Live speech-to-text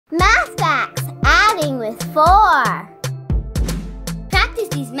Math facts, adding with 4. Practice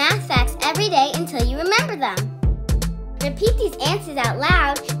these math facts every day until you remember them. Repeat these answers out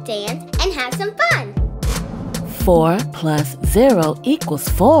loud, dance, and have some fun. 4 plus 0 equals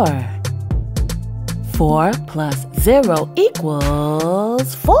 4. 4 plus 0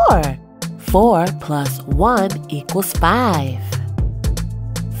 equals 4. 4 plus 1 equals 5.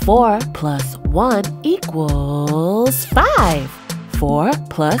 4 plus 1 equals 5. 4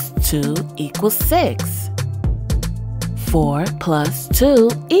 plus 2 equals 6. 4 plus 2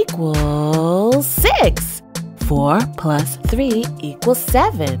 equals 6. 4 plus 3 equals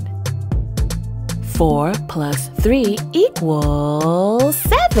 7. 4 plus 3 equals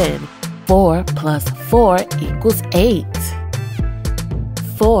 7. 4 plus 4 equals 8.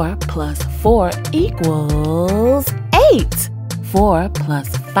 4 plus 4 equals 8. 4 plus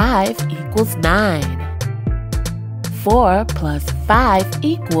 5 equals 9. 4 plus 5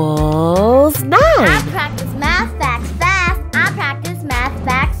 equals 9. I practice math facts fast. I practice math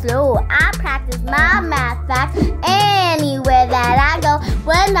facts slow. I practice my math facts anywhere that I go.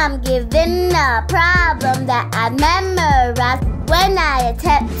 When I'm given a problem that I memorize, when I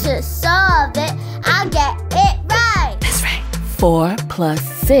attempt to solve it, I'll get it right. That's right. 4 plus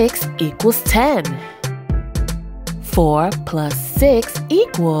 6 equals 10. 4 plus 6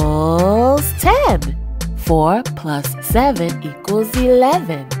 equals 10. 4 plus 7 equals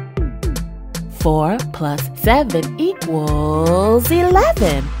 11. 4 plus 7 equals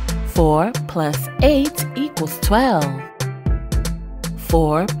 11. 4 plus 8 equals 12.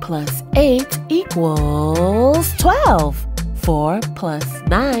 4 plus 8 equals 12. 4 plus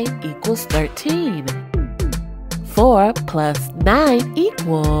 9 equals 13. 4 plus 9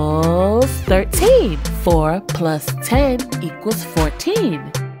 equals 13. 4 plus 10 equals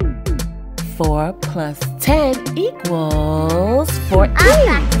 14. 4 plus 10 equals 14. I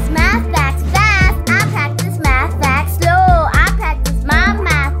practice math facts fast. I practice math facts slow. I practice my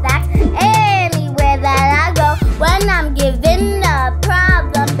math facts anywhere that I go. When I'm given a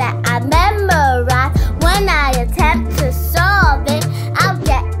problem that I memorize, when I attempt to solve it, I'll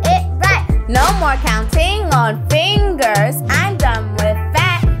get it right. No more counting on fingers. I'm done with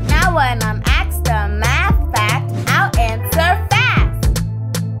that. Now when I'm asked a math fact, I'll answer fast.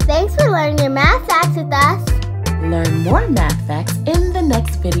 Thanks for learning your math facts with us. Learn more math facts in the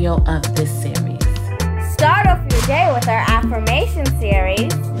next video of this series. Start off your day with our affirmation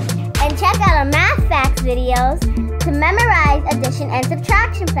series. And check out our math facts videos to memorize addition and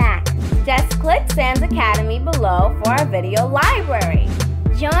subtraction facts. Just click SandZ Academy below for our video library.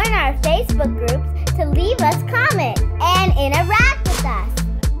 Join our Facebook groups to leave us comments and interact with us.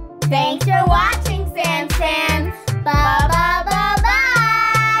 Thanks for watching, SandZ. Bye bye bye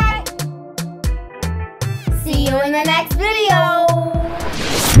bye. See you in the next video.